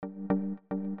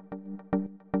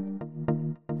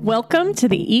Welcome to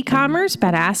the E-commerce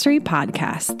Badassery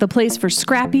Podcast, the place for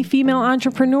scrappy female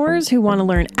entrepreneurs who want to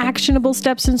learn actionable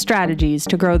steps and strategies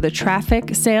to grow the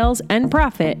traffic, sales, and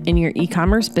profit in your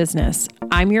e-commerce business.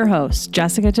 I'm your host,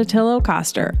 Jessica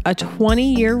Totillo-Coster, a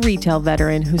 20-year retail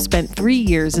veteran who spent 3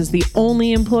 years as the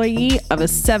only employee of a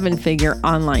 7-figure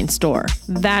online store.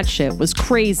 That shit was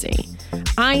crazy.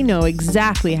 I know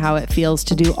exactly how it feels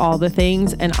to do all the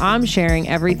things, and I'm sharing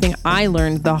everything I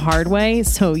learned the hard way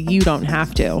so you don't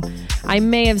have to. I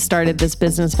may have started this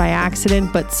business by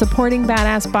accident, but supporting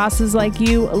badass bosses like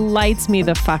you lights me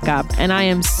the fuck up, and I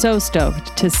am so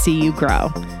stoked to see you grow.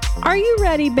 Are you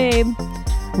ready, babe?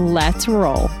 Let's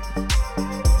roll.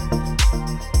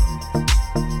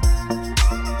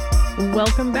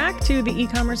 Welcome back to the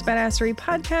E-commerce Badassery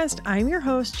Podcast. I'm your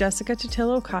host, Jessica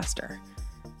Totillo-Coster.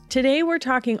 Today, we're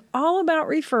talking all about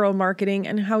referral marketing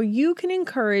and how you can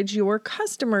encourage your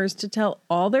customers to tell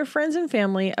all their friends and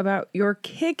family about your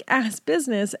kick-ass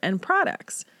business and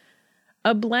products.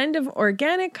 A blend of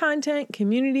organic content,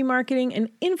 community marketing, and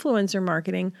influencer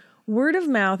marketing, word of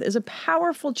mouth is a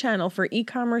powerful channel for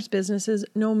e-commerce businesses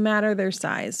no matter their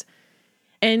size.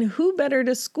 And who better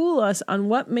to school us on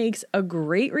what makes a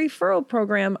great referral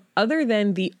program other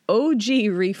than the OG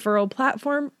referral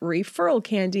platform, Referral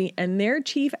Candy, and their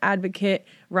chief advocate,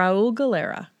 Raul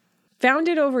Galera.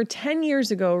 Founded over 10 years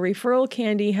ago, Referral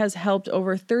Candy has helped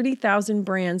over 30,000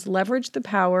 brands leverage the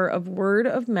power of word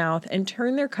of mouth and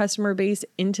turn their customer base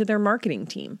into their marketing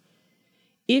team.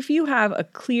 If you have a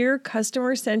clear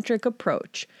customer-centric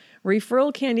approach,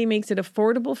 Referral Candy makes it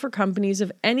affordable for companies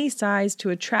of any size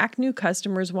to attract new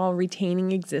customers while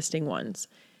retaining existing ones.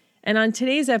 And on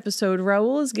today's episode,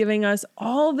 Raul is giving us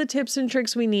all the tips and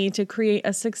tricks we need to create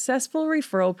a successful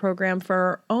referral program for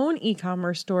our own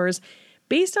e-commerce stores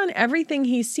based on everything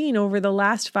he's seen over the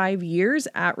last 5 years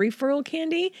at Referral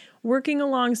Candy, working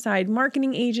alongside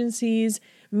marketing agencies,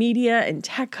 media, and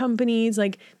tech companies.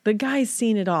 Like, the guy's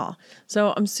seen it all.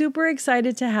 So I'm super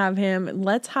excited to have him.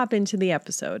 Let's hop into the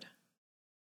episode.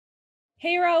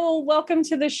 Hey, Raul, welcome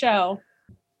to the show.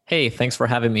 Hey, thanks for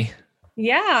having me.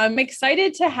 Yeah, I'm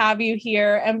excited to have you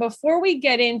here. And before we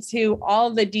get into all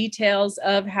the details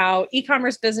of how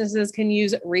e-commerce businesses can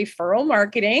use referral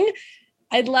marketing,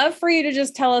 I'd love for you to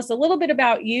just tell us a little bit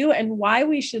about you and why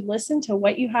we should listen to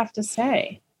what you have to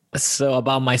say. So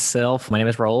about myself, my name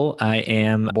is Raul. I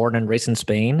am born and raised in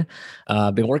Spain.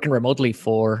 Been working remotely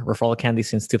for Referral Candy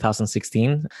since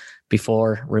 2016,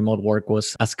 before remote work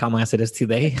was as common as it is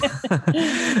today.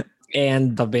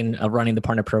 And I've been running the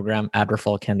partner program at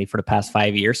Referral Candy for the past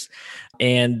 5 years.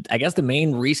 And I guess the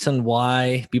main reason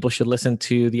why people should listen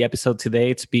to the episode today,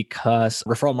 it's because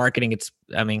referral marketing,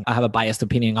 I have a biased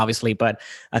opinion, obviously, but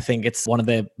I think it's one of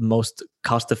the most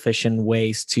cost-efficient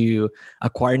ways to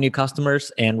acquire new customers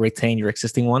and retain your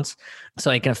existing ones. So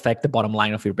it can affect the bottom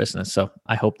line of your business. So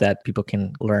I hope that people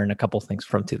can learn a couple of things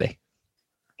from today.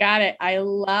 Got it. I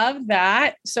love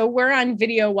that. So we're on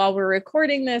video while we're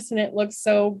recording this, and it looks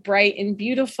so bright and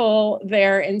beautiful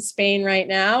there in Spain right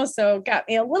now. So got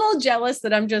me a little jealous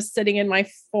that I'm just sitting in my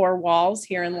 4 walls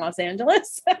here in Los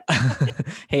Angeles.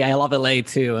 Hey, I love LA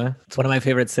too. It's one of my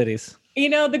favorite cities. You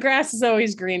know, the grass is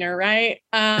always greener, right?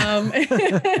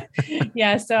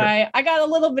 Yeah, so I got a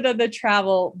little bit of the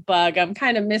travel bug. I'm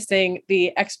kind of missing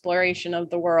the exploration of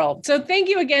the world. So thank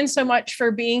you again so much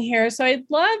for being here. So I'd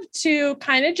love to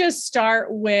kind of just start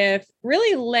with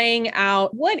really laying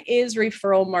out what is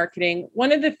referral marketing.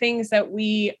 One of the things that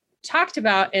we talked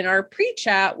about in our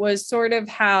pre-chat was sort of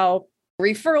how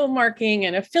referral marketing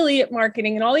and affiliate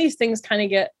marketing and all these things kind of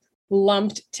get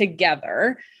lumped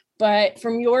together. But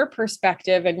from your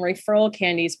perspective and Referral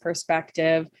Candy's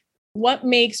perspective, what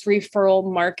makes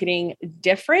referral marketing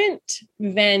different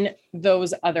than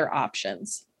those other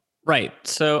options? Right.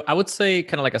 So I would say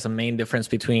kind of like as a main difference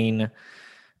between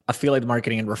affiliate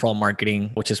marketing and referral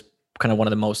marketing, which is kind of one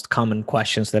of the most common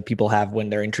questions that people have when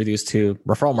they're introduced to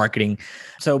referral marketing.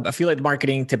 So affiliate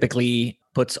marketing typically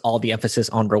puts all the emphasis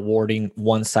on rewarding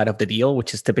one side of the deal,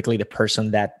 which is typically the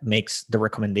person that makes the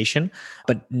recommendation,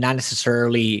 but not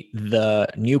necessarily the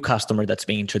new customer that's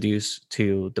being introduced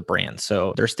to the brand.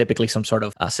 So there's typically some sort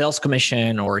of a sales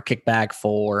commission or a kickback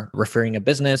for referring a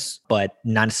business, but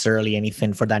not necessarily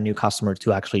anything for that new customer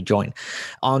to actually join.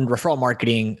 On referral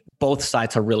marketing, both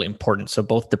sides are really important. So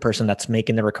both the person that's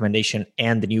making the recommendation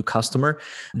and the new customer,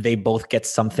 they both get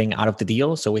something out of the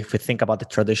deal. So if we think about the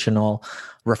traditional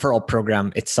referral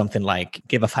program, it's something like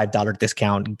give a $5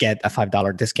 discount, get a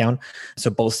 $5 discount.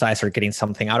 So both sides are getting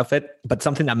something out of it. But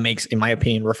something that makes, in my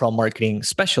opinion, referral marketing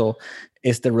special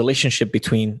is the relationship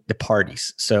between the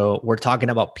parties. So we're talking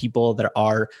about people that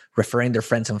are referring their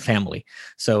friends and family.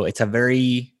 So it's a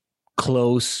very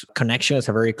close connection. It's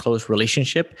a very close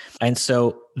relationship. And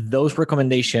so those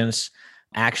recommendations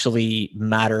actually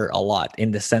matter a lot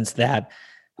in the sense that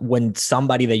when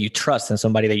somebody that you trust and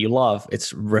somebody that you love,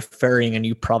 it's referring a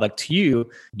new product to you,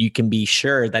 you can be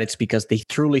sure that it's because they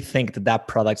truly think that that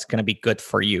product's going to be good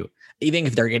for you. Even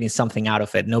if they're getting something out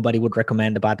of it, nobody would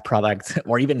recommend a bad product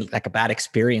or even like a bad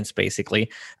experience,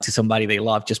 basically, to somebody they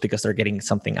love just because they're getting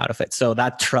something out of it. So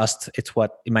that trust, it's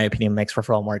what, in my opinion, makes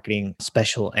referral marketing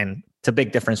special. And it's a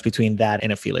big difference between that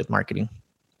and affiliate marketing.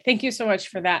 Thank you so much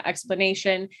for that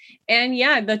explanation. And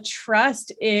yeah, the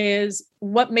trust is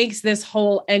what makes this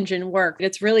whole engine work.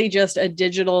 It's really just a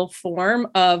digital form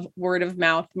of word of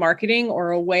mouth marketing,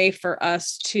 or a way for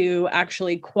us to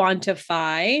actually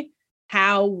quantify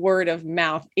how word of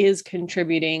mouth is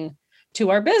contributing to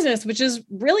our business, which is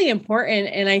really important.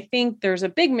 And I think there's a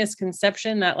big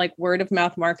misconception that like word of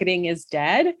mouth marketing is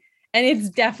dead. And it's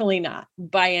definitely not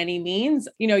by any means.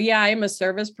 Yeah, I'm a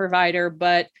service provider,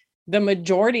 but the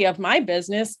majority of my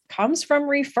business comes from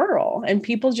referral and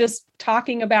people just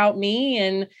talking about me.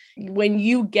 And when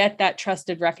you get that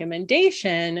trusted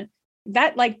recommendation,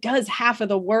 that like does half of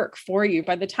the work for you.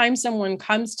 By the time someone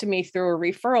comes to me through a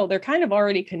referral, they're kind of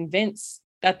already convinced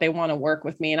that they want to work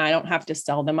with me and I don't have to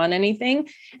sell them on anything.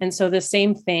 And so the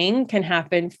same thing can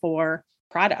happen for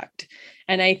product.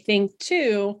 And I think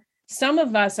too, some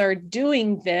of us are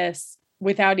doing this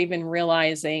without even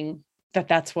realizing that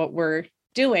that's what we're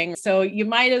doing. So you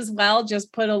might as well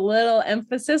just put a little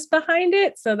emphasis behind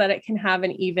it so that it can have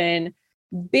an even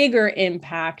bigger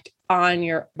impact on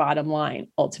your bottom line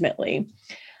ultimately.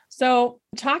 So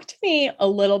talk to me a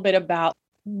little bit about,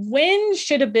 when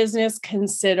should a business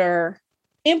consider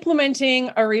implementing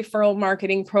a referral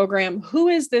marketing program? Who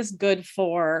is this good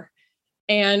for?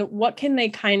 And what can they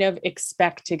kind of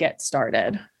expect to get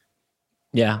started?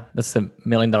 Yeah, that's $1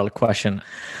 million question.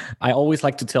 I always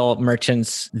like to tell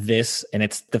merchants this, and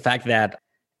it's the fact that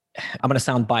I'm going to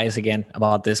sound biased again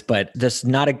about this, but there's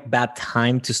not a bad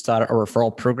time to start a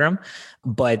referral program,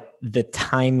 but the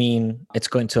timing, it's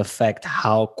going to affect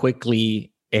how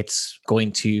quickly it's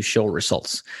going to show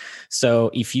results.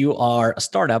 So if you are a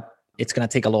startup, it's going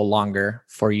to take a little longer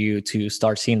for you to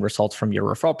start seeing results from your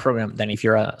referral program than if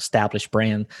you're an established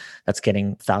brand that's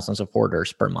getting thousands of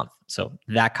orders per month. So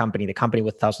that company, the company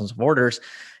with thousands of orders,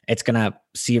 it's going to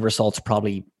see results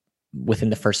probably within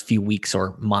the first few weeks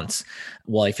or months.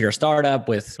 Well, if you're a startup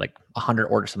with like 100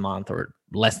 orders a month or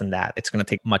less than that, it's going to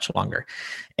take much longer.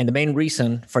 And the main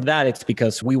reason for that, it's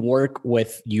because we work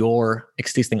with your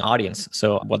existing audience.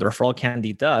 So what the Referral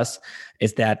Candy does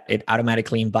is that it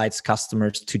automatically invites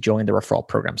customers to join the referral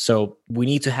program. So we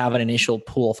need to have an initial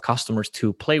pool of customers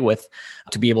to play with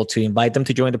to be able to invite them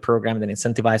to join the program, then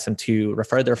incentivize them to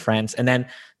refer their friends. And then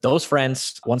those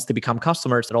friends, once they become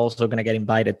customers, they're also going to get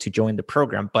invited to join the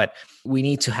program. But we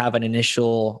need to have an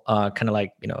initial kind of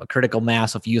like, a critical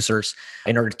mass of users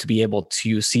in order to be able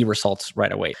to see results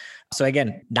right away. So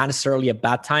again, not necessarily a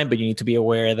bad time, but you need to be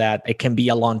aware that it can be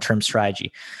a long-term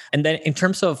strategy. And then in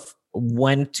terms of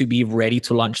when to be ready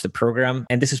to launch the program,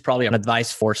 and this is probably an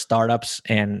advice for startups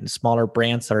and smaller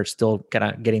brands that are still kind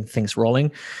of getting things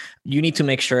rolling, you need to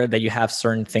make sure that you have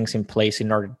certain things in place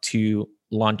in order to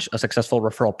launch a successful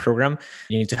referral program.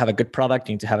 You need to have a good product.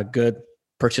 You need to have a good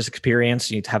purchase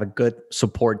experience. You need to have a good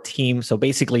support team. So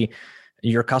basically,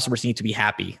 your customers need to be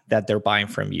happy that they're buying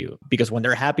from you, because when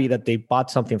they're happy that they bought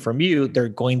something from you, they're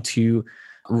going to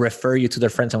refer you to their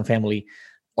friends and family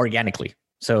organically.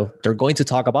 So they're going to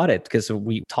talk about it because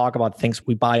we talk about things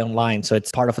we buy online. So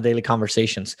it's part of the daily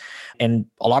conversations. And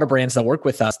a lot of brands that work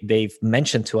with us, they've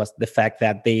mentioned to us the fact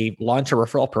that they launched a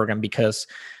referral program because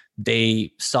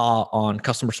they saw on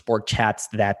customer support chats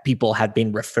that people had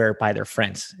been referred by their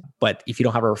friends. But if you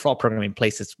don't have a referral program in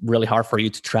place, it's really hard for you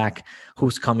to track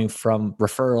who's coming from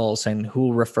referrals and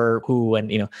who refer who.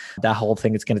 And, that whole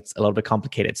thing is a little bit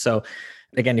complicated. So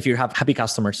again, if you have happy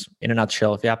customers, in a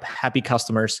nutshell, if you have happy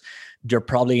customers, you're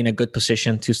probably in a good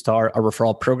position to start a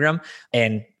referral program.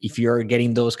 And if you're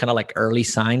getting those kind of like early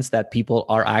signs that people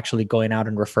are actually going out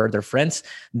and refer their friends,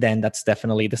 then that's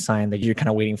definitely the sign that you're kind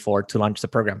of waiting for to launch the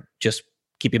program. Just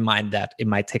keep in mind that it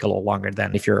might take a little longer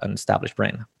than if you're an established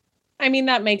brand. I mean,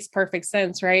 that makes perfect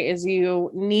sense, right? Is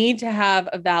you need to have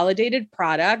a validated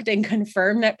product and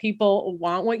confirm that people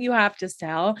want what you have to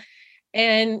sell.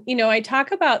 And, I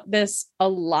talk about this a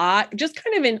lot, just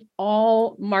kind of in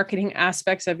all marketing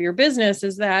aspects of your business,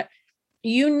 is that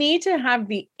you need to have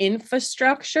the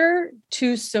infrastructure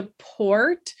to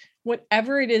support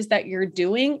whatever it is that you're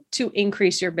doing to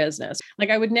increase your business. Like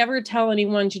I would never tell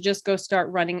anyone to just go start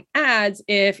running ads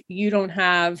if you don't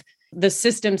have the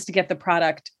systems to get the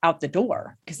product out the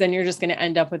door, because then you're just going to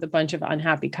end up with a bunch of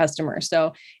unhappy customers.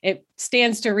 So it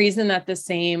stands to reason that the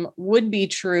same would be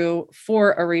true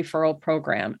for a referral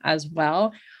program as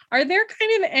well. Are there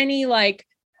kind of any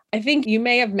I think you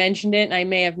may have mentioned it and I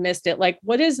may have missed it.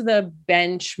 What is the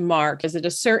benchmark? Is it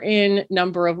a certain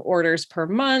number of orders per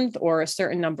month or a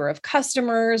certain number of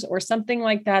customers or something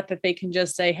like that they can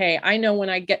just say, hey, I know when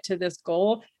I get to this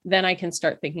goal, then I can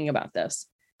start thinking about this?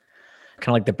 Kind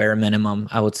of like the bare minimum,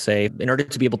 I would say, in order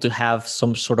to be able to have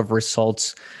some sort of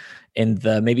results in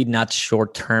the maybe not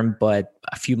short term, but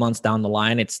a few months down the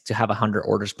line, it's to have 100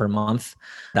 orders per month.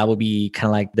 That would be kind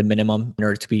of like the minimum in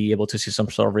order to be able to see some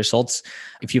sort of results.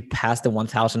 If you pass the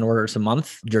 1,000 orders a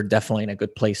month, you're definitely in a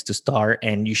good place to start,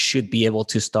 and you should be able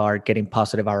to start getting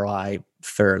positive ROI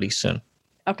fairly soon.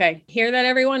 Okay. Hear that,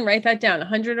 everyone? Write that down.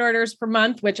 100 orders per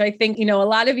month, which I think, a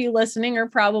lot of you listening are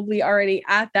probably already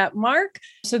at that mark.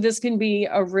 So this can be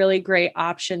a really great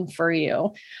option for you.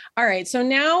 All right. So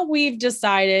now we've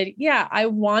decided, I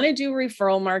want to do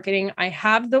referral marketing. I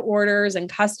have the orders and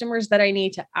customers that I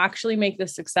need to actually make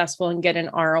this successful and get an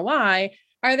ROI.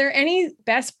 Are there any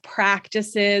best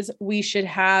practices we should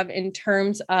have in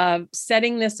terms of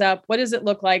setting this up? What does it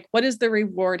look like? What is the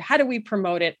reward? How do we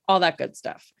promote it? All that good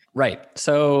stuff. Right.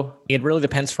 So it really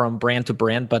depends from brand to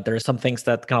brand, but there are some things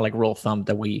that kind of like rule of thumb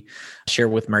that we share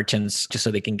with merchants just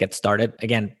so they can get started.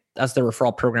 Again, as the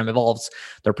referral program evolves,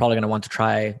 they're probably going to want to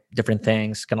try different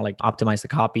things, kind of like optimize the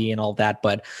copy and all that.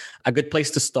 But a good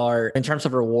place to start in terms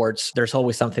of rewards, there's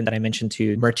always something that I mentioned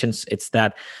to merchants. It's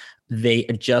that they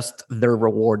adjust their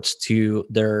rewards to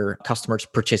their customers'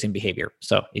 purchasing behavior.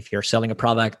 So if you're selling a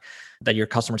product that your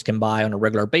customers can buy on a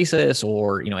regular basis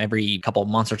or every couple of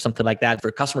months or something like that, if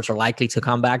your customers are likely to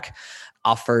come back,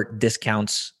 offer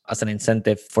discounts as an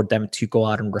incentive for them to go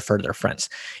out and refer their friends.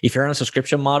 If you're on a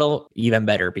subscription model, even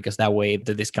better, because that way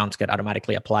the discounts get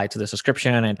automatically applied to the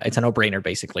subscription and it's a no-brainer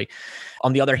basically.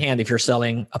 On the other hand, if you're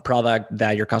selling a product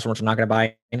that your customers are not going to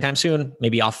buy anytime soon,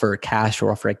 maybe offer cash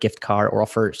or offer a gift card or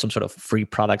offer some sort of free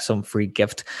product, some free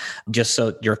gift, just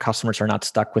so your customers are not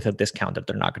stuck with a discount that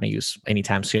they're not going to use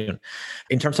anytime soon.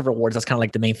 In terms of rewards, that's kind of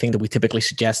like the main thing that we typically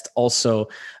suggest. Also,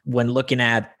 when looking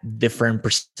at different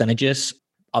percentages,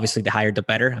 obviously the higher the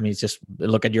better. I mean, it's just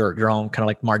look at your own kind of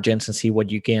like margins and see what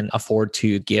you can afford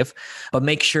to give, but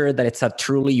make sure that it's a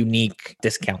truly unique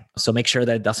discount. So make sure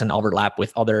that it doesn't overlap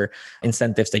with other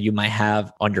incentives that you might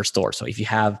have on your store. So if you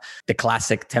have the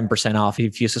classic 10% off,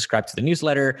 if you subscribe to the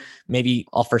newsletter, maybe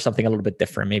offer something a little bit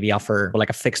different. Maybe offer like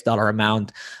a fixed dollar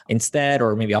amount instead,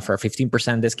 or maybe offer a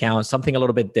 15% discount, something a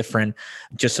little bit different,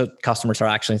 just so customers are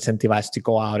actually incentivized to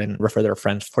go out and refer their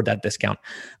friends for that discount.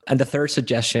 And the third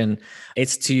suggestion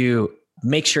is to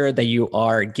make sure that you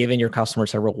are giving your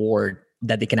customers a reward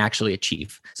that they can actually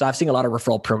achieve. So I've seen a lot of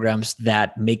referral programs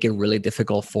that make it really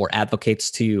difficult for advocates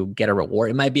to get a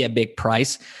reward. It might be a big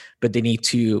price, but they need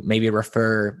to maybe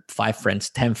refer 5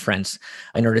 friends, 10 friends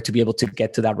in order to be able to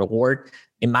get to that reward.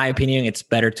 In my opinion, it's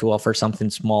better to offer something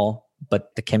small,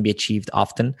 but that can be achieved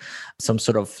often, some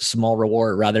sort of small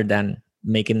reward rather than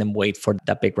making them wait for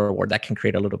that big reward. That can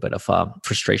create a little bit of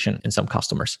frustration in some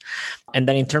customers. And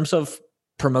then in terms of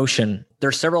promotion,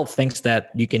 there's several things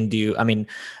that you can do. I mean,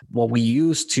 what we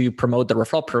use to promote the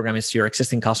referral program is your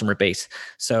existing customer base.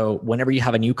 So whenever you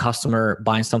have a new customer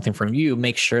buying something from you,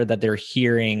 make sure that they're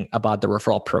hearing about the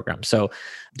referral program. So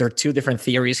there are 2 different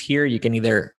theories here. You can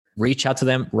either reach out to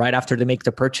them right after they make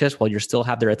the purchase while you still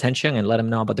have their attention and let them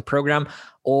know about the program,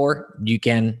 or you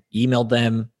can email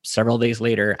them several days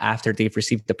later after they've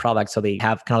received the product, so they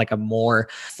have kind of like a more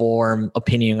formed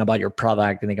opinion about your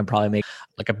product and they can probably make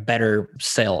like a better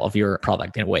sale of your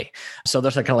product in a way. So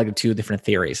there's like kind of like 2 different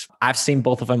theories. I've seen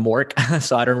both of them work,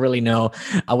 so I don't really know.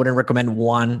 I wouldn't recommend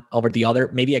one over the other.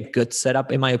 Maybe a good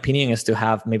setup, in my opinion, is to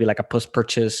have maybe like a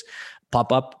post-purchase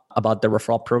pop-up about the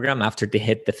referral program. After they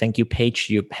hit the thank you page,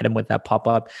 you hit them with that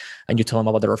pop-up and you tell them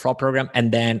about the referral program,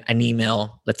 and then an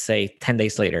email, let's say 10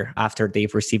 days later after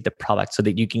they've received the product, so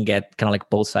that you can get kind of like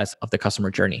both sides of the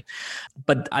customer journey.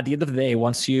 But at the end of the day,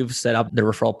 once you've set up the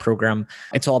referral program,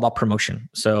 it's all about promotion.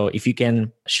 So if you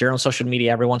can share on social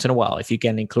media every once in a while, if you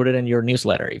can include it in your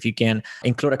newsletter, if you can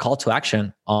include a call to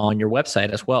action on your website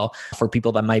as well, for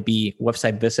people that might be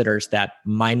website visitors that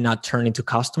might not turn into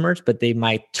customers, but they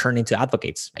might turn into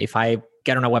advocates. If I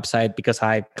get on a website because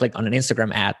I click on an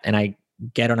Instagram ad and I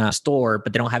get on a store,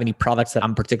 but they don't have any products that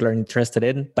I'm particularly interested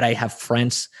in, but I have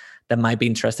friends that might be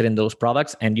interested in those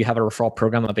products and you have a referral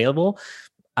program available,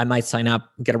 I might sign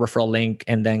up, get a referral link,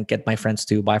 and then get my friends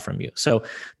to buy from you. So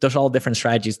those are all different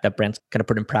strategies that brands kind of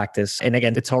put in practice. And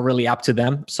again, it's all really up to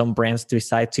them. Some brands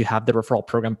decide to have the referral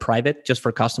program private just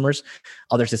for customers.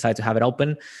 Others decide to have it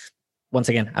open. once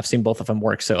again, I've seen both of them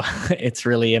work. So it's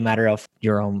really a matter of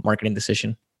your own marketing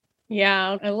decision.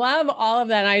 Yeah, I love all of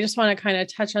that. I just want to kind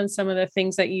of touch on some of the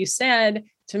things that you said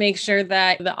to make sure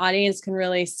that the audience can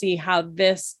really see how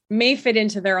this may fit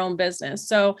into their own business.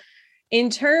 So in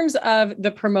terms of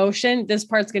the promotion, this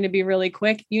part's going to be really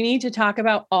quick. You need to talk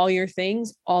about all your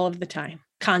things all of the time,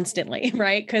 constantly,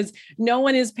 right? Because no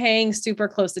one is paying super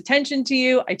close attention to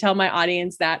you. I tell my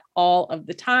audience that all of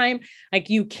the time. Like,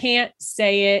 you can't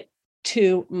say it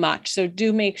too much. So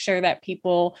do make sure that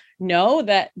people know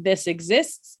that this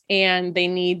exists and they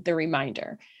need the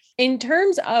reminder. In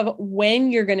terms of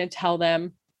when you're going to tell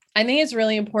them, I think it's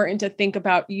really important to think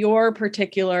about your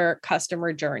particular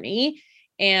customer journey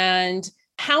and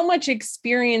how much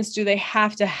experience do they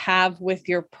have to have with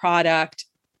your product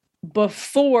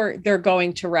before they're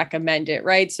going to recommend it,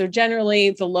 right? So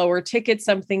generally, the lower ticket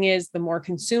something is, the more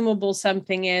consumable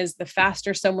something is, the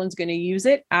faster someone's going to use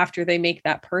it after they make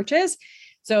that purchase.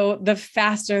 So the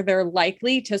faster they're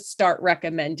likely to start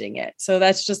recommending it. So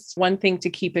that's just one thing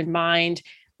to keep in mind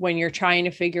when you're trying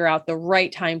to figure out the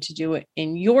right time to do it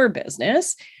in your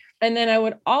business. And then I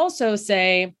would also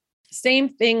say, same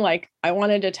thing, like I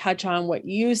wanted to touch on what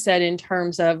you said in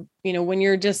terms of, when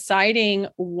you're deciding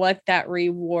what that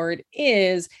reward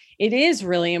is, it is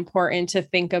really important to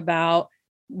think about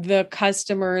the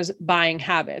customer's buying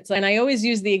habits. And I always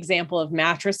use the example of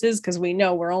mattresses because we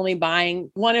know we're only buying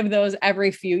one of those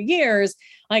every few years.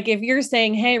 Like if you're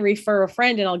saying, hey, refer a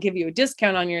friend and I'll give you a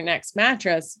discount on your next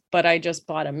mattress, but I just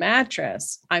bought a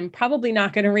mattress, I'm probably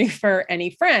not going to refer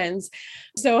any friends.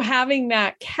 So having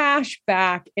that cash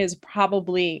back is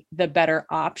probably the better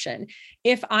option.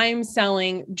 If I'm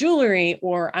selling jewelry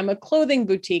or I'm a clothing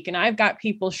boutique and I've got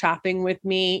people shopping with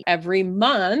me every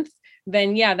month,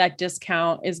 then yeah, that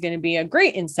discount is going to be a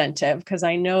great incentive because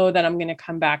I know that I'm going to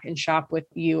come back and shop with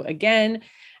you again.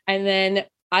 And then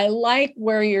I like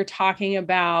where you're talking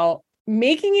about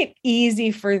making it easy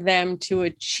for them to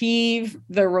achieve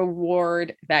the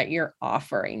reward that you're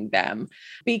offering them.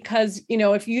 Because,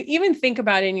 if you even think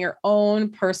about it in your own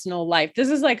personal life,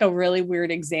 this is like a really weird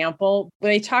example.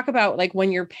 They talk about like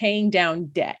when you're paying down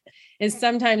debt, is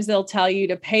sometimes they'll tell you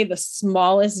to pay the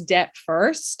smallest debt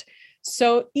first.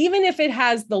 So even if it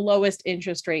has the lowest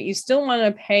interest rate, you still want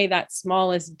to pay that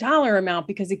smallest dollar amount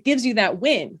because it gives you that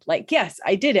win. Like, yes,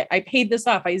 I did it. I paid this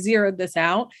off. I zeroed this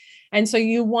out. And so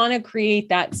you want to create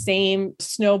that same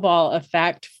snowball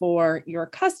effect for your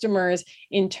customers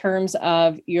in terms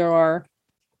of your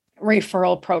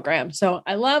referral program. So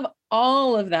I love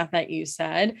all of that you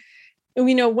said.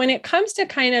 When it comes to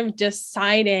kind of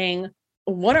deciding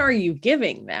what are you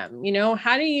giving them?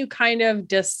 How do you kind of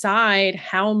decide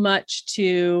how much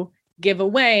to give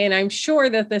away? And I'm sure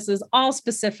that this is all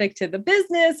specific to the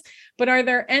business, but are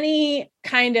there any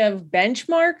kind of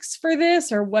benchmarks for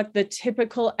this or what the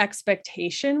typical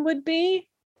expectation would be?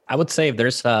 I would say if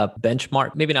there's a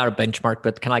benchmark, maybe not a benchmark,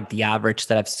 but kind of like the average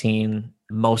that I've seen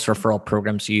most referral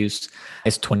programs use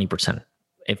is 20%.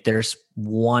 If there's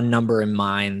one number in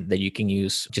mind that you can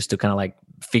use just to kind of like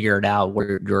figure it out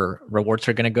where your rewards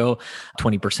are going to go,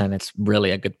 20%, it's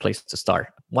really a good place to start.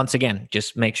 Once again,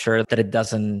 just make sure that it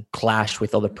doesn't clash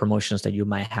with other promotions that you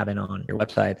might have on your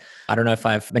website. I don't know if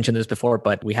I've mentioned this before,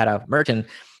 but we had a merchant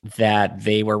that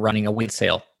they were running a week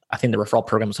sale. I think the referral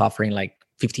program was offering like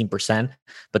 15%,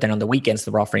 but then on the weekends,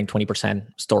 they were offering 20%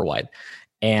 store-wide.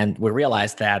 And we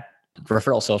realized that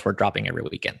referral sales were dropping every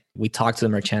weekend. We talked to the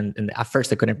merchant and at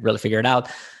first they couldn't really figure it out,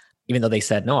 even though they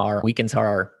said, no, our weekends are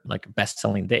our like best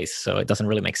selling days. So it doesn't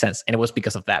really make sense. And it was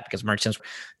because of that, because merchants,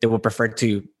 they would prefer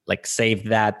to like save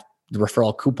that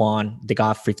referral coupon. They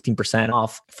got 15%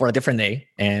 off for a different day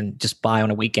and just buy on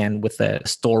a weekend with a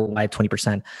store-wide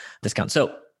 20% discount.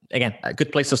 So again, a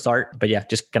good place to start, but yeah,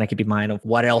 just kind of keep in mind of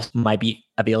what else might be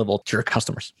available to your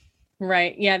customers.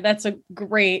 Right. Yeah, that's a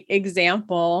great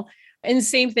example. And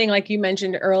same thing, like you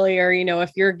mentioned earlier,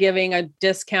 if you're giving a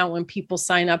discount when people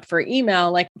sign up for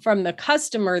email, like from the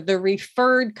customer, the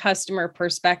referred customer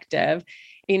perspective,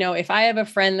 if I have a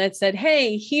friend that said,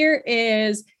 hey, here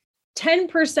is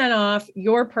 10% off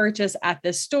your purchase at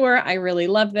this store. I really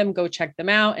love them. Go check them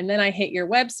out. And then I hit your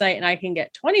website and I can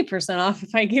get 20% off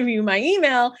if I give you my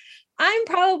email. I'm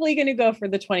probably going to go for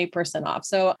the 20% off.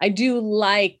 So I do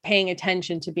like paying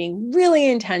attention to being really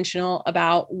intentional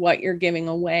about what you're giving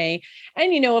away.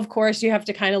 And, of course, you have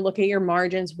to kind of look at your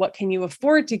margins. What can you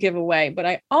afford to give away? But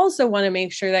I also want to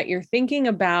make sure that you're thinking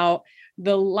about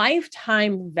the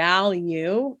lifetime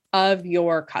value of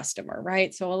your customer,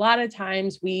 right? So a lot of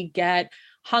times we get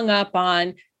hung up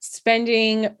on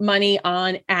spending money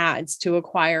on ads to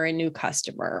acquire a new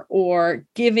customer or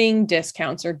giving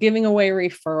discounts or giving away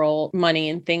referral money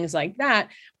and things like that.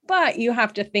 But you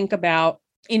have to think about,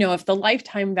 if the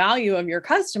lifetime value of your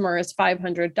customer is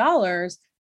 $500,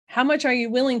 how much are you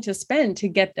willing to spend to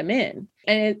get them in?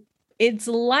 And it's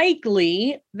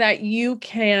likely that you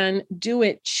can do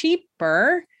it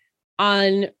cheaper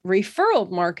on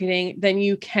referral marketing than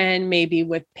you can maybe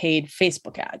with paid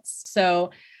Facebook ads.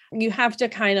 So you have to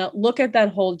kind of look at that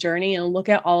whole journey and look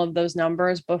at all of those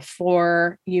numbers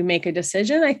before you make a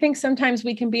decision. I think sometimes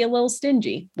we can be a little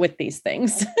stingy with these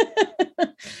things.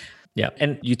 Yeah.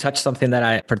 And you touched something that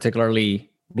I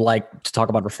particularly like to talk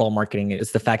about referral marketing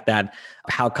is the fact that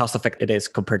how cost effective it is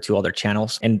compared to other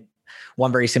channels. And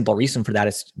one very simple reason for that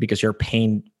is because you're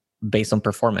paying based on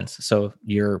performance. So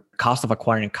your cost of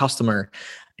acquiring a customer,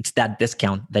 it's that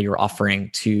discount that you're offering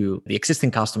to the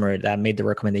existing customer that made the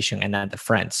recommendation and not the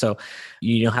friend. So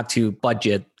you don't have to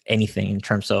budget anything in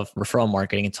terms of referral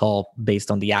marketing. It's all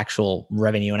based on the actual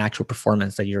revenue and actual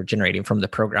performance that you're generating from the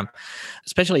program.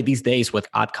 Especially these days with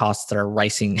ad costs that are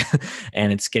rising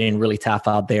and it's getting really tough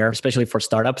out there, especially for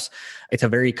startups. It's a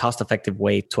very cost-effective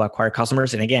way to acquire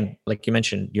customers. And again, like you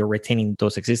mentioned, you're retaining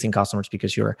those existing customers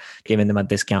because you're giving them a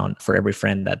discount for every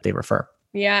friend that they refer.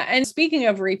 Yeah. And speaking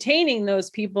of retaining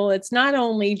those people, it's not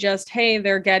only just, hey,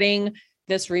 they're getting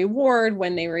this reward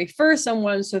when they refer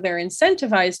someone, so they're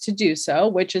incentivized to do so,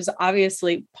 which is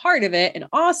obviously part of it and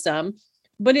awesome,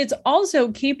 but it's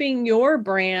also keeping your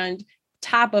brand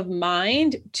top of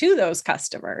mind to those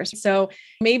customers. So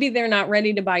maybe they're not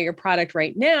ready to buy your product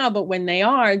right now, but when they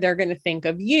are, they're going to think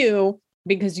of you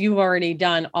because you've already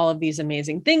done all of these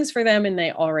amazing things for them and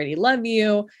they already love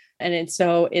you. And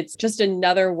it's just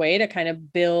another way to kind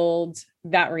of build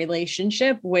that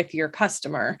relationship with your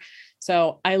customer.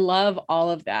 So I love all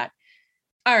of that.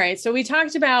 All right. So we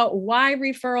talked about why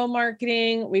referral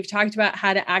marketing. We've talked about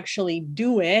how to actually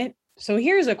do it. So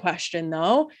here's a question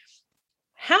though.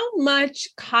 How much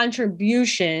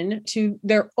contribution to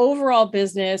their overall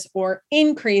business or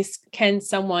increase can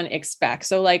someone expect?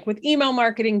 So like with email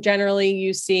marketing, generally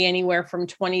you see anywhere from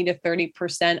 20 to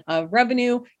 30% of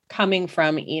revenue coming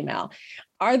from email.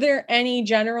 Are there any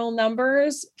general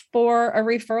numbers for a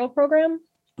referral program?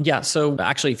 Yeah. So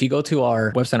actually, if you go to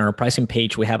our website, on our pricing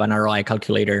page, we have an ROI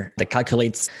calculator that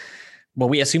calculates what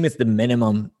we assume is the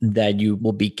minimum that you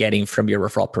will be getting from your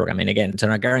referral program. And again, it's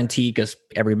not a guarantee because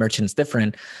every merchant is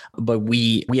different, but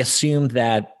we assume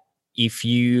that if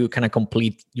you kind of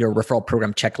complete your referral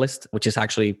program checklist, which is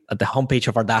actually at the homepage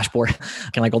of our dashboard,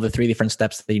 kind of like all the 3 different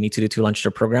steps that you need to do to launch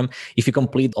your program. If you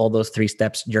complete all those 3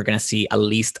 steps, you're going to see at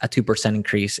least a 2%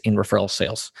 increase in referral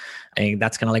sales. And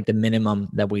that's kind of like the minimum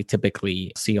that we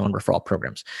typically see on referral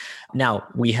programs. Now,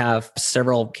 we have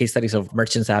several case studies of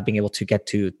merchants that have been able to get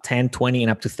to 10, 20, and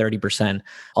up to 30%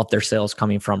 of their sales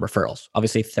coming from referrals.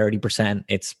 Obviously, 30%,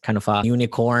 it's kind of a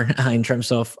unicorn in terms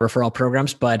of referral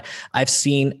programs, but I've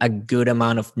seen a good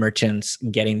amount of merchants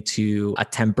getting to a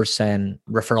 10%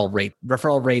 referral rate.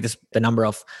 Referral rate is the number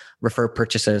of referred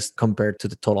purchases compared to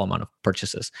the total amount of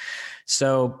purchases.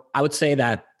 So I would say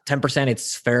that 10%,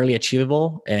 it's fairly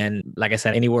achievable. And like I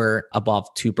said, anywhere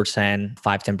above 2%,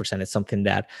 5-10% is something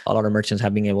that a lot of merchants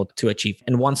have been able to achieve.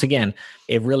 And once again,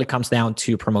 it really comes down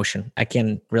to promotion. I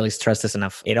can't really stress this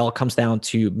enough. It all comes down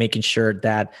to making sure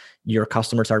that your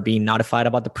customers are being notified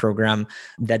about the program,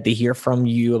 that they hear from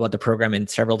you about the program in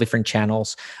several different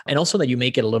channels, and also that you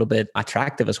make it a little bit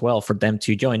attractive as well for them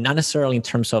to join, not necessarily in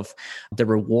terms of the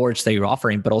rewards that you're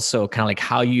offering, but also kind of like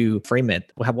how you frame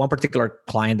it. We have one particular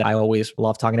client that I always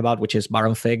love talking about, which is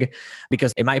Baron Fig,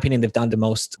 because in my opinion, they've done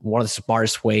one of the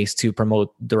smartest ways to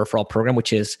promote the referral program,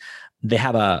 which is they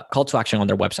have a call to action on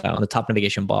their website on the top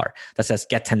navigation bar that says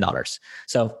get $10.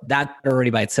 So that already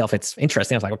by itself, it's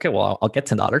interesting. I was like, okay, well, I'll get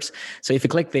 $10. So if you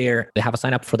click there, they have a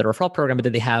sign up for the referral program, but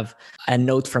then they have a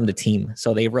note from the team.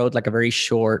 So they wrote like a very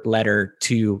short letter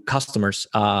to customers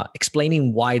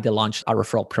explaining why they launched our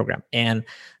referral program. And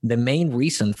the main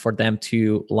reason for them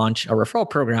to launch a referral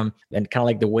program and kind of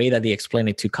like the way that they explain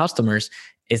it to customers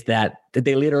is that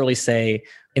they literally say,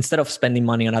 instead of spending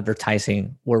money on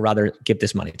advertising, we'd rather give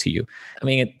this money to you. I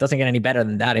mean, it doesn't get any better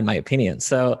than that, in my opinion.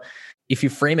 So if you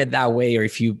frame it that way, or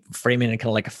if you frame it in kind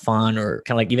of like a fun or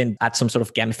kind of like even add some sort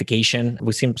of gamification,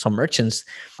 we've seen some merchants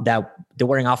that they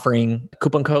weren't offering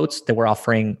coupon codes, they were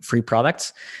offering free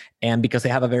products. And because they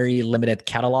have a very limited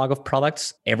catalog of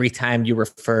products, every time you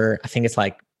refer, I think it's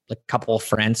like a couple of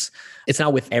friends, it's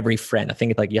not with every friend. I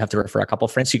think it's like you have to refer a couple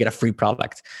of friends, you get a free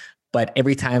product. But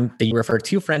every time that you refer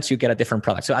 2 friends, you get a different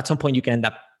product. So at some point, you can end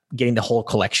up getting the whole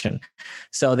collection.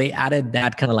 So they added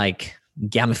that kind of like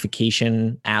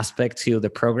gamification aspect to the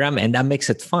program. And that makes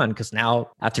it fun because now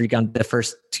after you got the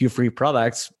first 2 free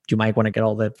products, you might want to get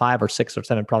all the 5 or 6 or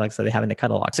 7 products that they have in the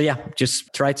catalog. So yeah,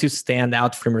 just try to stand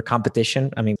out from your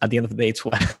competition. I mean, at the end of the day, it's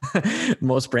what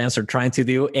most brands are trying to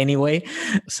do anyway.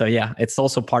 So yeah, it's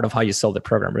also part of how you sell the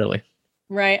program, really.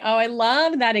 Right. Oh, I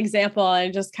love that example.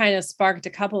 And just kind of sparked a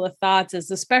couple of thoughts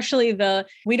is especially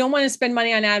we don't want to spend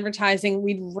money on advertising.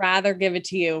 We'd rather give it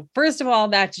to you. First of all,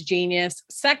 that's genius.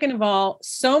 Second of all,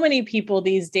 so many people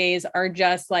these days are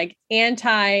just like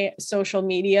anti-social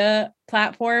media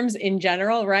platforms in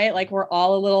general, right? Like we're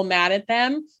all a little mad at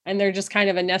them and they're just kind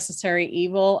of a necessary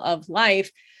evil of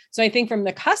life. So I think from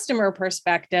the customer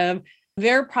perspective,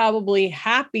 they're probably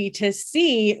happy to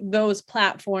see those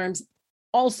platforms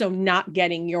also not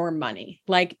getting your money.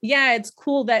 Like, yeah, it's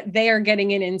cool that they are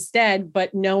getting it instead,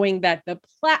 but knowing that the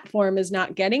platform is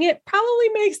not getting it probably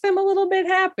makes them a little bit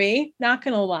happy, not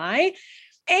going to lie.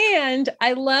 And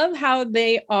I love how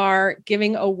they are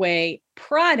giving away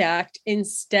product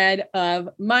instead of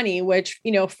money, which,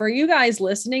 for you guys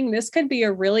listening, this could be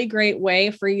a really great way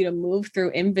for you to move through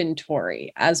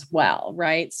inventory as well,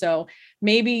 right? So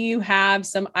maybe you have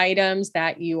some items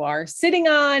that you are sitting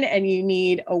on and you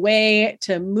need a way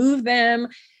to move them.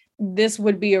 This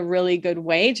would be a really good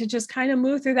way to just kind of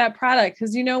move through that product.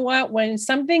 Because you know what? When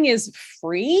something is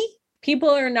free,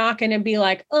 people are not going to be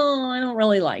like, oh, I don't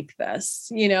really like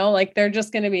this. Like they're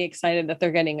just going to be excited that they're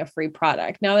getting a free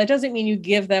product. Now, that doesn't mean you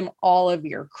give them all of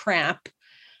your crap.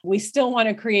 We still want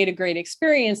to create a great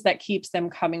experience that keeps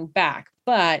them coming back,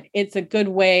 but it's a good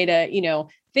way to,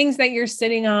 things that you're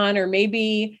sitting on, or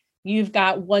maybe you've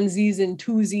got onesies and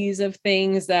twosies of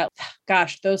things that,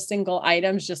 gosh, those single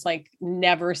items just like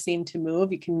never seem to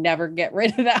move. You can never get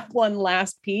rid of that one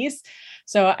last piece.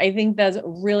 So I think that's a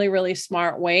really, really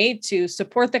smart way to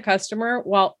support the customer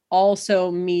while also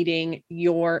meeting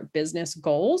your business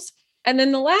goals. And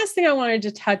then the last thing I wanted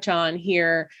to touch on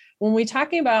here, when we're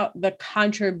talking about the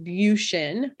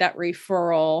contribution that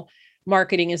referral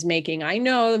marketing is making, I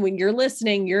know when you're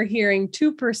listening, you're hearing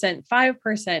 2%,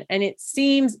 5%, and it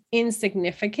seems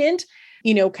insignificant,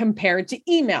 compared to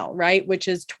email, right? Which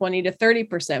is 20 to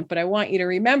 30%. But I want you to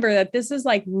remember that this is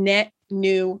like net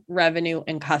new revenue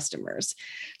and customers.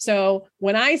 So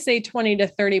when I say 20 to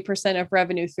 30% of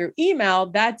revenue through email,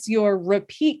 that's your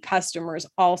repeat customers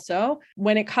also.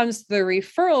 When it comes to the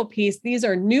referral piece, these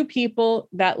are new people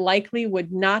that likely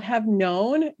would not have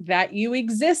known that you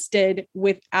existed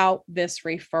without this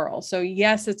referral. So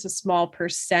yes, it's a small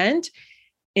percent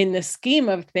in the scheme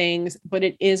of things, but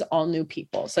it is all new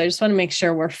people. So I just want to make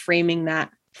sure we're framing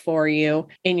that for you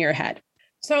in your head.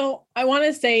 So I want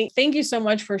to say thank you so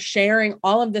much for sharing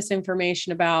all of this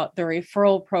information about the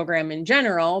referral program in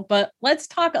general, but let's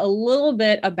talk a little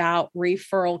bit about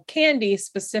Referral Candy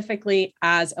specifically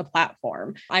as a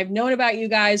platform. I've known about you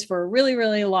guys for a really,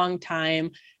 really long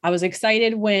time. I was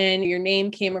excited when your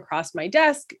name came across my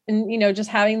desk and, just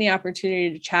having the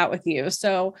opportunity to chat with you.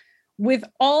 So with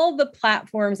all the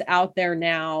platforms out there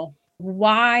now,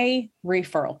 why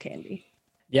Referral Candy?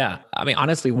 Yeah. I mean,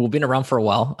 honestly, we've been around for a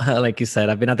while. Like you said,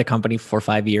 I've been at the company for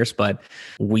 5 years, but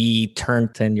we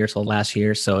turned 10 years old last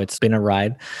year. So it's been a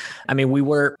ride. I mean, we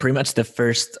were pretty much the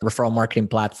first referral marketing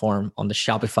platform on the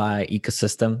Shopify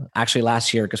ecosystem. Actually,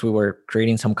 last year, because we were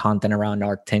creating some content around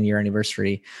our 10-year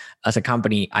anniversary as a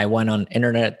company, I went on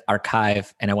Internet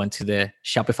Archive and I went to the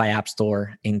Shopify App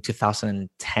Store in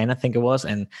 2010, I think it was.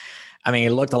 And I mean,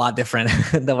 it looked a lot different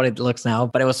than what it looks now,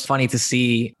 but it was funny to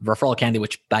see Referral Candy,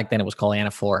 which back then it was called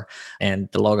Anaphor, and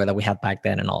the logo that we had back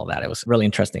then and all of that. It was really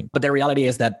interesting. But the reality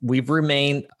is that we've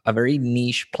remained a very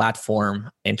niche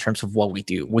platform in terms of what we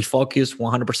do. We focus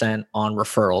 100% on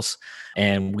referrals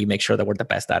and we make sure that we're the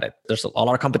best at it. There's a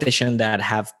lot of competition that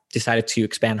have decided to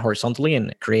expand horizontally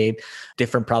and create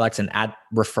different products and add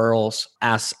referrals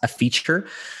as a feature.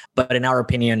 But in our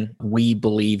opinion, we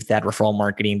believe that referral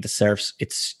marketing deserves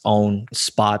its own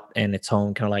spot and its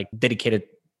own kind of like dedicated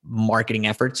marketing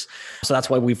efforts. So that's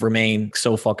why we've remained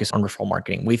so focused on referral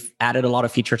marketing. We've added a lot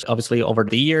of features, obviously, over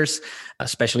the years,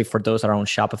 especially for those that are on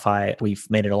Shopify. We've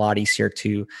made it a lot easier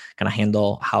to kind of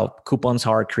handle how coupons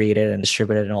are created and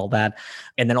distributed and all that.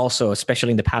 And then also,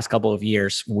 especially in the past couple of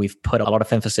years, we've put a lot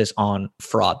of emphasis on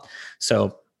fraud.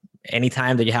 So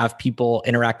anytime that you have people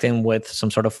interacting with some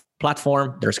sort of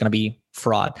platform, there's going to be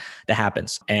fraud that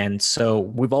happens. And so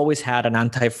we've always had an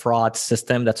anti-fraud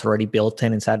system that's already built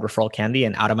inside Referral Candy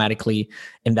and automatically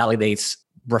invalidates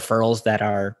referrals that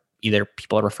are either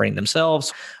people are referring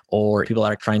themselves or people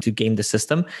are trying to game the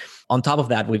system. On top of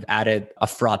that, we've added a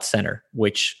fraud center,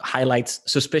 which highlights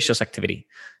suspicious activity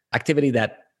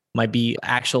that might be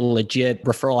actual legit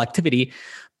referral activity,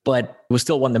 but we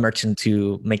still want the merchant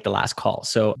to make the last call.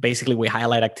 So basically we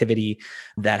highlight activity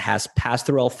that has passed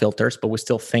through all filters, but we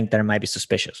still think that it might be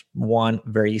suspicious. One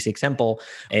very easy example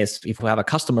is if we have a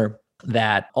customer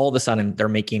that all of a sudden they're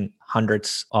making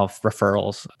hundreds of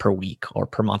referrals per week or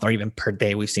per month or even per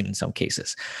day, we've seen in some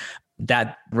cases.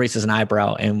 That raises an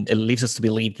eyebrow and it leads us to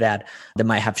believe that they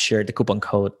might have shared the coupon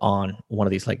code on one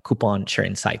of these like coupon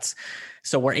sharing sites.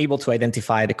 So we're able to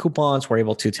identify the coupons. We're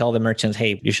able to tell the merchants,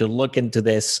 hey, you should look into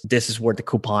this. This is where the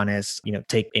coupon is,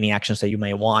 take any actions that you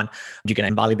may want. You can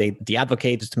invalidate the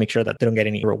advocate just to make sure that they don't get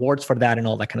any rewards for that and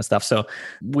all that kind of stuff. So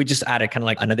we just added kind of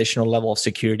like an additional level of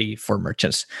security for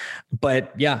merchants.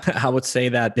 But yeah, I would say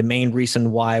that the main reason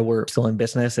why we're still in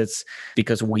business is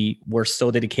because we're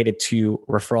so dedicated to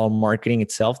referral marketing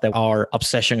itself that our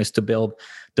obsession is to build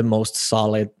the most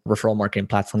solid referral marketing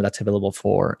platform that's available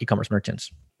for e-commerce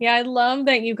merchants. Yeah, I love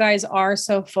that you guys are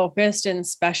so focused and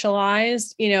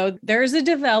specialized. There's a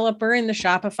developer in the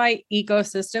Shopify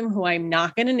ecosystem who I'm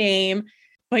not going to name,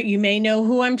 but you may know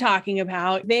who I'm talking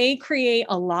about. They create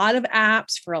a lot of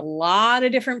apps for a lot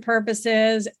of different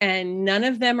purposes, and none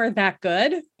of them are that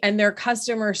good. And their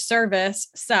customer service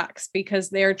sucks because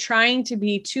they're trying to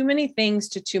be too many things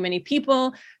to too many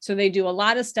people. So they do a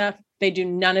lot of stuff. They do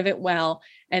none of it well,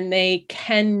 and they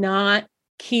cannot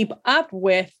keep up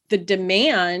with the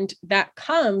demand that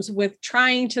comes with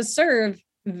trying to serve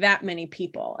that many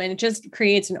people. And it just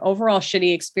creates an overall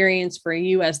shitty experience for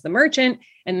you as the merchant,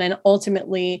 and then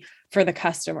ultimately for the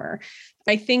customer.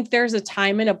 I think there's a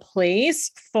time and a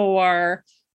place for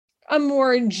a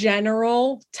more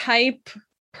general type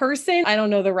person. I don't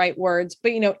know the right words,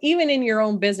 but even in your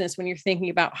own business, when you're thinking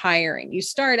about hiring, you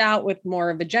start out with more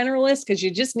of a generalist because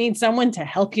you just need someone to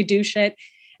help you do shit.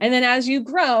 And then as you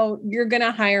grow, you're going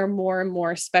to hire more and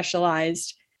more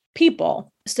specialized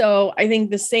people. So I think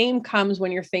the same comes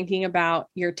when you're thinking about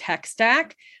your tech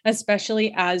stack,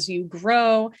 especially as you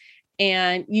grow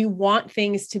and you want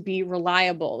things to be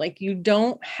reliable. Like you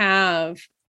don't have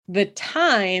the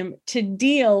time to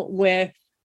deal with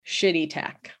shitty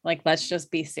tech. Like, let's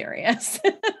just be serious,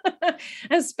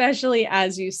 especially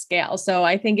as you scale. So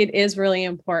I think it is really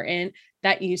important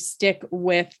that you stick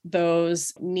with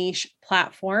those niche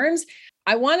platforms.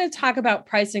 I want to talk about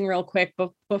pricing real quick, but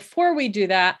before we do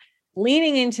that,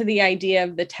 leaning into the idea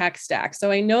of the tech stack. So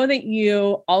I know that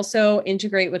you also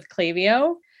integrate with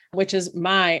Klaviyo, which is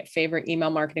my favorite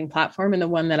email marketing platform and the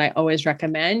one that I always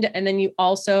recommend. And then you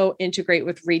also integrate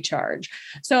with Recharge.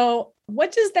 So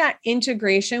what does that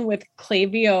integration with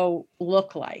Klaviyo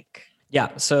look like? Yeah.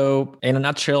 So in a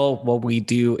nutshell, what we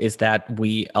do is that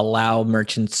we allow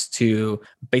merchants to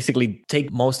basically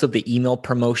take most of the email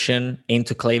promotion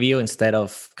into Klaviyo instead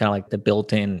of kind of like the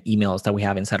built-in emails that we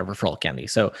have inside of Referral Candy.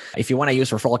 So if you want to use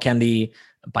Referral Candy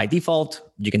by default,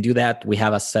 you can do that. We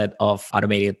have a set of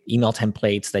automated email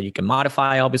templates that you can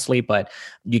modify, obviously, but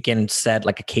you can set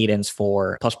like a cadence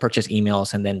for post-purchase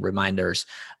emails and then reminders.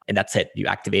 And that's it. You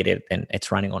activate it and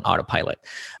it's running on autopilot.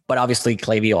 But obviously,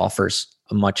 Klaviyo offers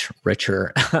a much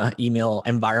richer email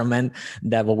environment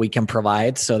that what we can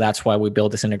provide. So that's why we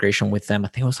built this integration with them. I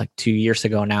think it was like 2 years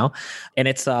ago now. And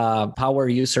it's a power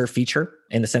user feature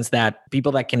in the sense that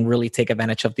people that can really take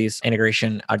advantage of this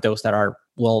integration are those that are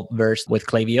well versed with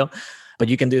Klaviyo. But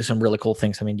you can do some really cool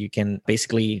things. I mean, you can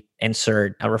basically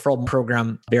insert a referral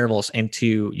program variables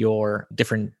into your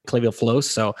different Klaviyo flows.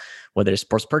 So whether it's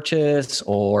post-purchase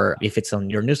or if it's on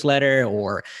your newsletter,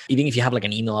 or even if you have like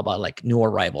an email about like new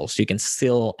arrivals, you can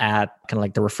still add kind of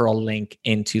like the referral link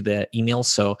into the email.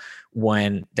 So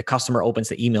when the customer opens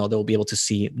the email, they'll be able to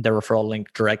see the referral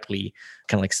link directly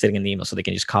kind of like sitting in the email, so they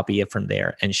can just copy it from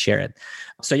there and share it.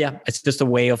 So yeah, it's just a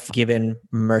way of giving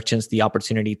merchants the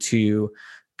opportunity to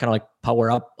kind of like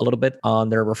power up a little bit on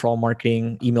their referral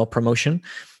marketing email promotion.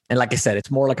 And like I said,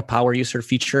 it's more like a power user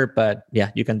feature, but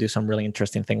yeah, you can do some really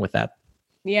interesting thing with that.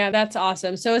 Yeah, that's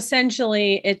awesome. So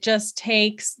essentially, it just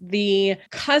takes the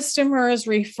customer's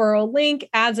referral link,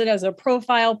 adds it as a